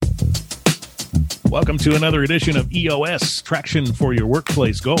Welcome to another edition of EOS, Traction for Your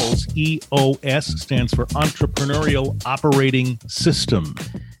Workplace Goals. EOS stands for Entrepreneurial Operating System.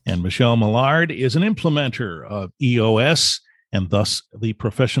 And Michelle Millard is an implementer of EOS and thus the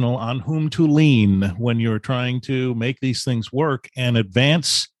professional on whom to lean when you're trying to make these things work and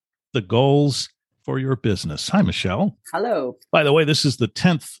advance the goals for your business. Hi, Michelle. Hello. By the way, this is the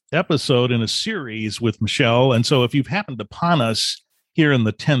 10th episode in a series with Michelle. And so if you've happened upon us here in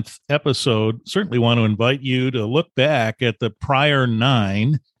the 10th episode, certainly want to invite you to look back at the prior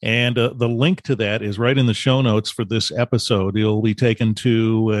 9. And the link to that is right in the show notes for this episode. You'll be taken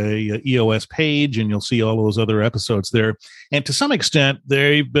to a EOS page and you'll see all those other episodes there. And to some extent,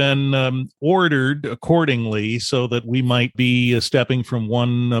 they've been ordered accordingly so that we might be stepping from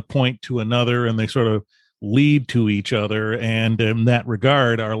one point to another, and they sort of lead to each other. And in that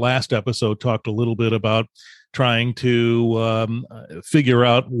regard, our last episode talked a little bit about trying to figure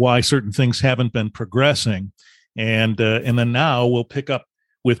out why certain things haven't been progressing. And then now we'll pick up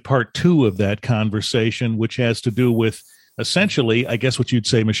with part 2 of that conversation, which has to do with essentially, I guess what you'd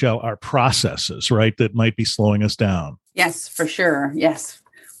say, Michelle, our processes, right, that might be slowing us down. Yes, for sure. Yes.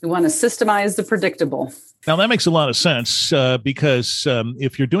 We want to systemize the predictable. Now, that makes a lot of sense because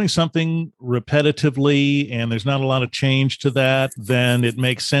if you're doing something repetitively and there's not a lot of change to that, then it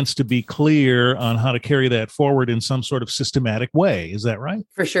makes sense to be clear on how to carry that forward in some sort of systematic way. Is that right?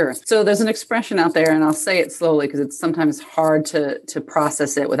 For sure. So there's an expression out there, and I'll say it slowly because it's sometimes hard to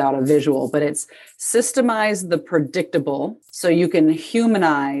process it without a visual, but it's systemize the predictable so you can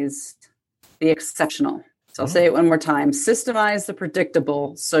humanize the exceptional. So I'll say it one more time. Systemize the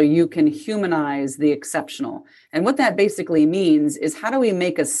predictable so you can humanize the exceptional. And what that basically means is, how do we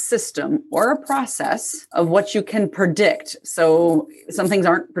make a system or a process of what you can predict? So some things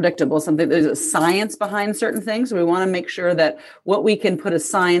aren't predictable. There's a science behind certain things. So we want to make sure that what we can put a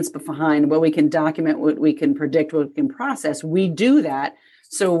science behind, what we can document, what we can predict, what we can process, we do that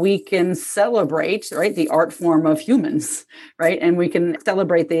so we can celebrate, right, the art form of humans, right? And we can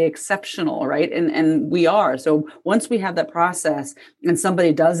celebrate the exceptional, right? And we are. So once we have that process and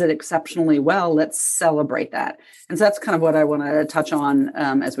somebody does it exceptionally well, let's celebrate that. And so that's kind of what I want to touch on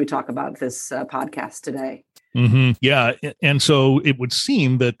as we talk about this podcast today. Mm-hmm. Yeah. And so it would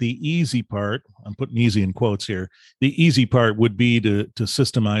seem that the easy part, I'm putting easy in quotes here, the easy part would be to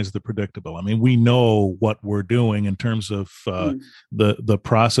systemize the predictable. I mean, we know what we're doing in terms of the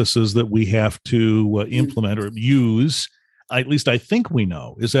processes that we have to implement or use. At least I think we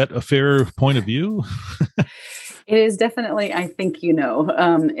know. Is that a fair point of view? It is definitely, I think,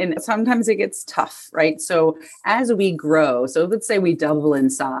 and sometimes it gets tough, right? So as we grow, so let's say we double in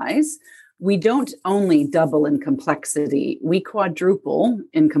size, we don't only double in complexity, we quadruple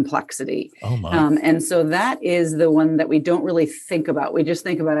in complexity. Oh my. And so that is the one that we don't really think about. We just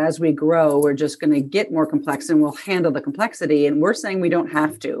think about as we grow, we're just going to get more complex and we'll handle the complexity. And we're saying we don't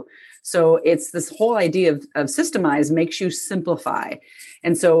have to. So it's this whole idea of systemize makes you simplify.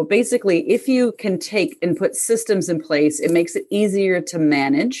 And so basically, if you can take and put systems in place, it makes it easier to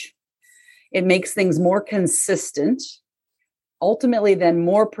manage. It makes things more consistent. Ultimately, then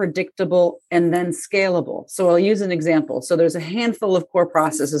more predictable and then scalable. So I'll use an example. So there's a handful of core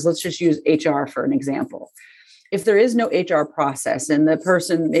processes. Let's just use HR for an example. If there is no HR process and the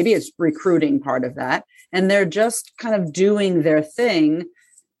person, maybe it's recruiting part of that, and they're just kind of doing their thing,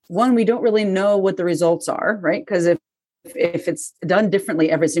 one, we don't really know what the results are, right? Because if it's done differently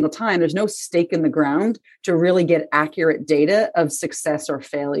every single time, there's no stake in the ground to really get accurate data of success or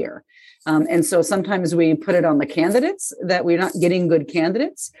failure. And so sometimes we put it on the candidates that we're not getting good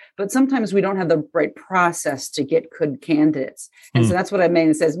candidates, but sometimes we don't have the right process to get good candidates. And so that's what I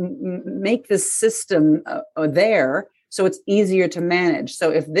mean. It says, make the system there so it's easier to manage. So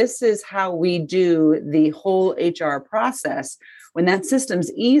if this is how we do the whole HR process, when that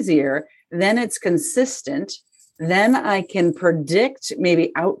system's easier, then it's consistent. Then I can predict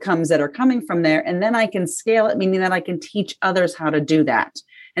maybe outcomes that are coming from there. And then I can scale it, meaning that I can teach others how to do that.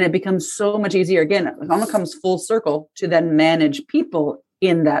 And it becomes so much easier. Again, it almost comes full circle to then manage people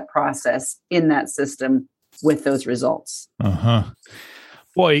in that process, in that system with those results. Uh-huh.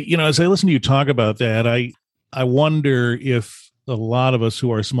 Boy, as I listen to you talk about that, I wonder if a lot of us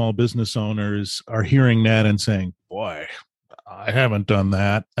who are small business owners are hearing that and saying, boy, I haven't done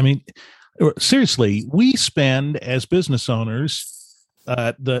that. I mean, seriously, we spend as business owners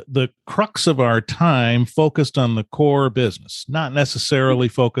the crux of our time focused on the core business, not necessarily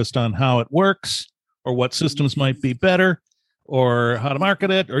focused on how it works or what systems might be better or how to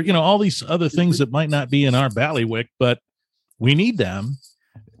market it or, all these other things that might not be in our bailiwick, but we need them.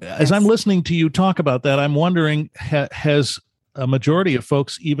 As I'm listening to you talk about that, I'm wondering, has a majority of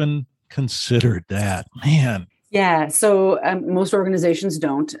folks even considered that, man. Yeah. So most organizations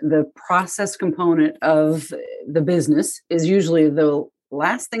don't. The process component of the business is usually the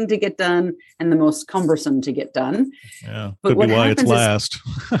last thing to get done and the most cumbersome to get done. Yeah. But Could what be why it's happens last.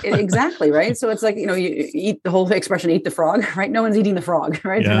 exactly, right? So it's like, you eat the whole expression, eat the frog, right? No one's eating the frog,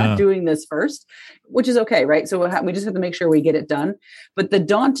 right? Yeah. They're not doing this first, which is okay, right? So we just have to make sure we get it done. But the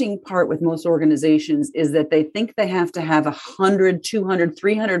daunting part with most organizations is that they think they have to have 100, 200,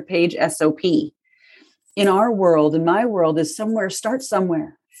 300 page SOP. In our world, in my world, is start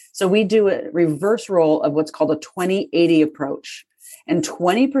somewhere. So we do a reverse roll of what's called a 20-80 approach. And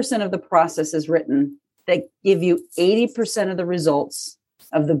 20% of the process is written that give you 80% of the results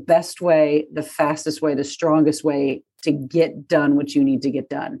of the best way, the fastest way, the strongest way to get done what you need to get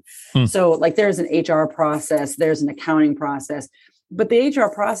done. So like there's an HR process, there's an accounting process, but the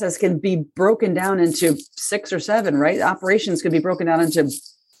HR process can be broken down into 6 or 7, right? Operations could be broken down into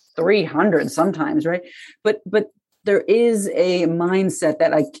 300 sometimes, right? But there is a mindset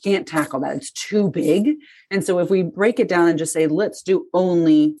that I can't tackle that. It's too big. And so if we break it down and just say, let's do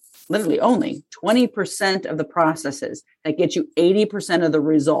literally only 20% of the processes that get you 80% of the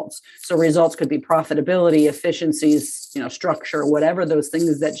results. So results could be profitability, efficiencies, structure, whatever those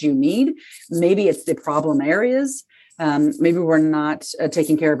things that you need. Maybe it's the problem areas. Maybe we're not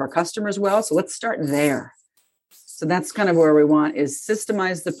taking care of our customers well. So let's start there. So that's kind of where we want is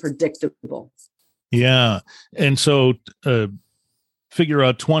systemize the predictable. Yeah. And so figure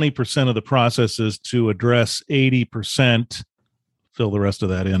out 20% of the processes to address 80%. Fill the rest of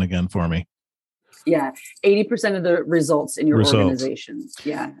that in again for me. Yeah. 80% of the results in your organization.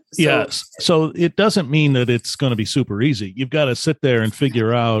 Yeah. Yes. So it doesn't mean that it's going to be super easy. You've got to sit there and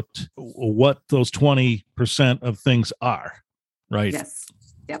figure out what those 20% of things are. Right. Yes.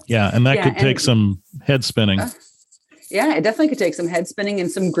 Yep. Yeah. And that could take some head spinning. Yeah, it definitely could take some head spinning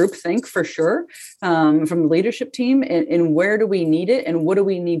and some group think for sure from the leadership team. And where do we need it and what do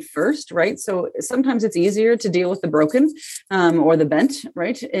we need first, right? So sometimes it's easier to deal with the broken or the bent,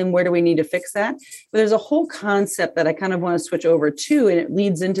 right? And where do we need to fix that? But there's a whole concept that I kind of want to switch over to, and it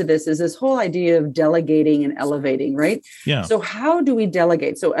leads into this whole idea of delegating and elevating, right? Yeah. So how do we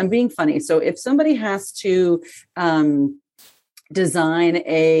delegate? So I'm being funny. So if somebody has to design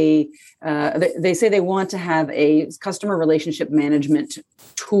they say they want to have a customer relationship management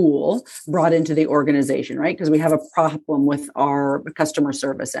tool brought into the organization, right? Because we have a problem with our customer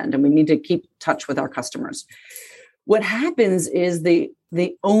service end and we need to keep touch with our customers. What happens is the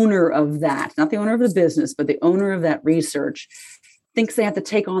owner of that, not the owner of the business, but the owner of that research thinks they have to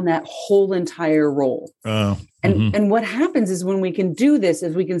take on that whole entire role. And what happens is when we can do this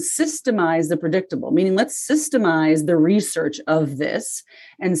is we can systemize the predictable, meaning let's systemize the research of this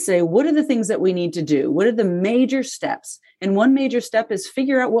and say, what are the things that we need to do? What are the major steps? And one major step is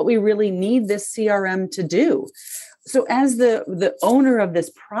figure out what we really need this CRM to do. So as the owner of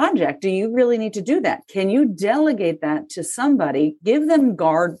this project, do you really need to do that? Can you delegate that to somebody, give them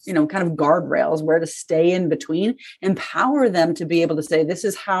kind of guardrails where to stay in between, empower them to be able to say, this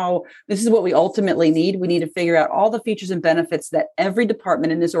is what we ultimately need. We need to figure out all the features and benefits that every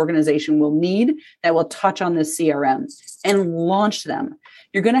department in this organization will need that will touch on this CRM and launch them.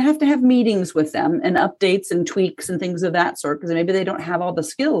 You're going to have meetings with them and updates and tweaks and things of that sort, because maybe they don't have all the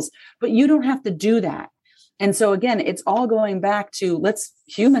skills, but you don't have to do that. And so again, it's all going back to let's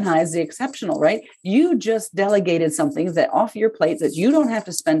humanize the exceptional, right? You just delegated something that off your plate that you don't have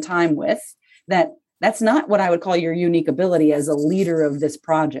to spend time with. That's not what I would call your unique ability as a leader of this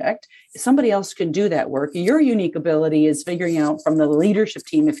project. Somebody else can do that work. Your unique ability is figuring out from the leadership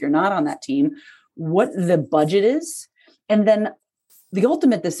team, if you're not on that team, what the budget is. And then the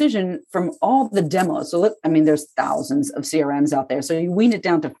ultimate decision from all the demos. So there's thousands of CRMs out there. So you wean it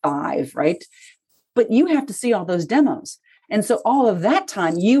down to 5, right? But you have to see all those demos. And so all of that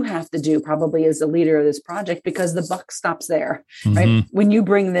time you have to do probably as a leader of this project because the buck stops there, right? When you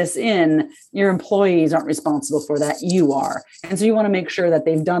bring this in, your employees aren't responsible for that. You are. And so you want to make sure that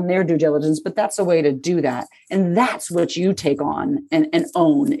they've done their due diligence, but that's a way to do that. And that's what you take on and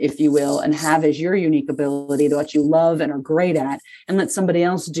own, if you will, and have as your unique ability to what you love and are great at, and let somebody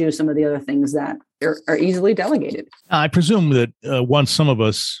else do some of the other things that are easily delegated. I presume that once some of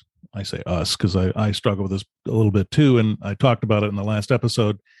us, I say us because I struggle with this a little bit too, and I talked about it in the last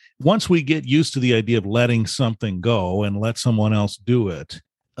episode. Once we get used to the idea of letting something go and let someone else do it,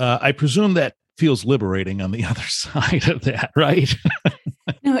 I presume that feels liberating on the other side of that, right?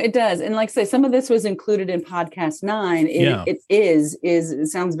 No, it does. And like I say, some of this was included in podcast 9. It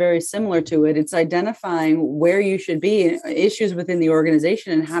sounds very similar to it. It's identifying where you should be, issues within the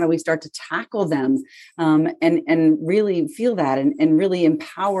organization, and how do we start to tackle them, and really feel that and really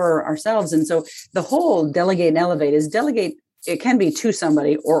empower ourselves. And so the whole delegate and elevate is delegate. It can be to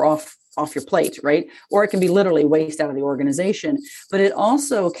somebody or off your plate, right? Or it can be literally waste out of the organization. But it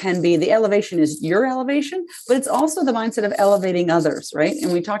also can be, the elevation is your elevation, but it's also the mindset of elevating others, right?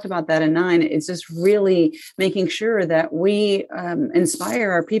 And we talked about that in 9. It's just really making sure that we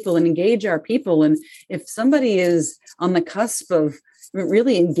inspire our people and engage our people. And if somebody is on the cusp of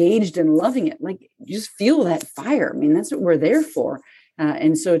really engaged and loving it, like, just feel that fire. I mean, that's what we're there for.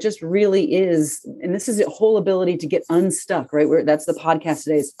 And so it just really is, and this is a whole ability to get unstuck, right? That's the podcast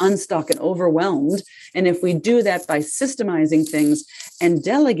today, is unstuck and overwhelmed. And if we do that by systemizing things and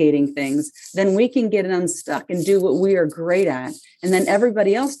delegating things, then we can get unstuck and do what we are great at. And then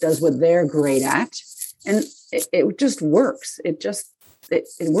everybody else does what they're great at. And it just works. It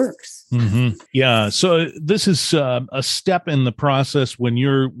works. Mm-hmm. Yeah. So this is a step in the process when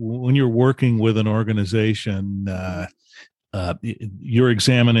you're working with an organization. You're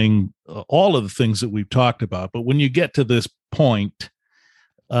examining all of the things that we've talked about. But when you get to this point,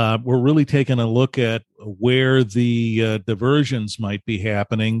 we're really taking a look at where the diversions might be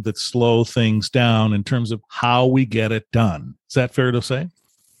happening that slow things down in terms of how we get it done. Is that fair to say?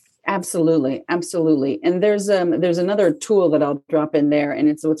 Absolutely. Absolutely. And there's another tool that I'll drop in there, and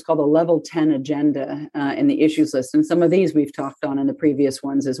it's what's called a level 10 agenda in the issues list. And some of these we've talked on in the previous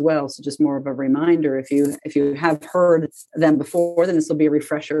ones as well. So just more of a reminder, if you have heard them before, then this will be a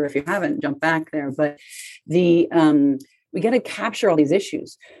refresher. If you haven't, jump back there. But we got to capture all these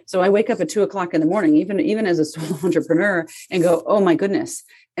issues. So I wake up at 2:00 in the morning, even as a sole entrepreneur, and go, oh my goodness.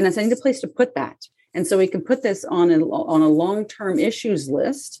 And I need a place to put that. And so we can put this on a long-term issues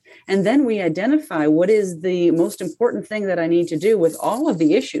list. And then we identify what is the most important thing that I need to do with all of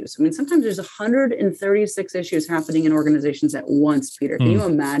the issues. I mean, sometimes there's 136 issues happening in organizations at once, Peter. Can you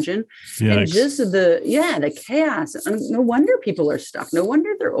imagine? Yikes. And just the chaos. No wonder people are stuck. No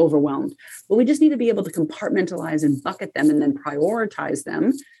wonder they're overwhelmed. But we just need to be able to compartmentalize and bucket them and then prioritize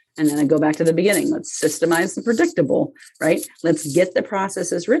them. And then I go back to the beginning. Let's systemize the predictable, right? Let's get the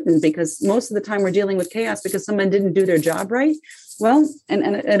processes written, because most of the time we're dealing with chaos because someone didn't do their job right. Well, and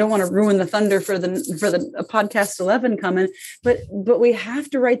I don't want to ruin the thunder for the podcast 11 coming, but we have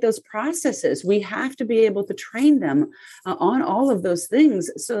to write those processes. We have to be able to train them on all of those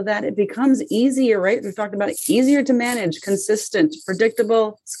things so that it becomes easier, right? We've talked about it, easier to manage, consistent,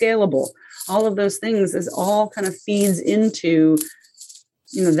 predictable, scalable. All of those things is all kind of feeds into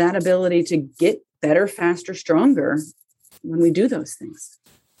that ability to get better, faster, stronger when we do those things.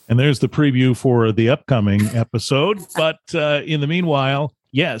 And there's the preview for the upcoming episode. But in the meanwhile,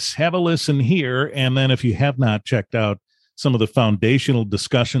 yes, have a listen here. And then if you have not checked out some of the foundational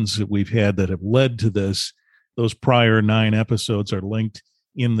discussions that we've had that have led to this, those prior 9 episodes are linked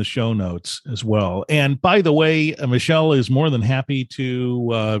in the show notes as well. And by the way, Michelle is more than happy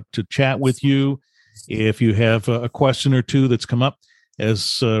to chat with you if you have a question or two that's come up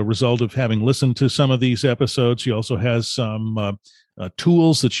as a result of having listened to some of these episodes. She also has some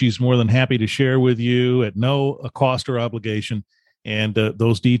tools that she's more than happy to share with you at no cost or obligation. And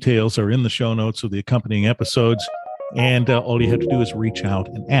those details are in the show notes of the accompanying episodes. And all you have to do is reach out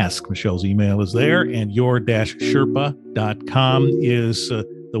and ask. Michelle's email is there, and your-sherpa.com is the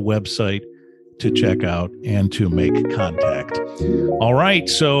website to check out and to make contact. All right,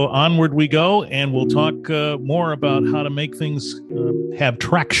 so onward we go, and we'll talk more about how to make things have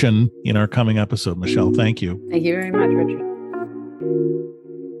traction in our coming episode. Michelle, thank you. Thank you very much, Richard.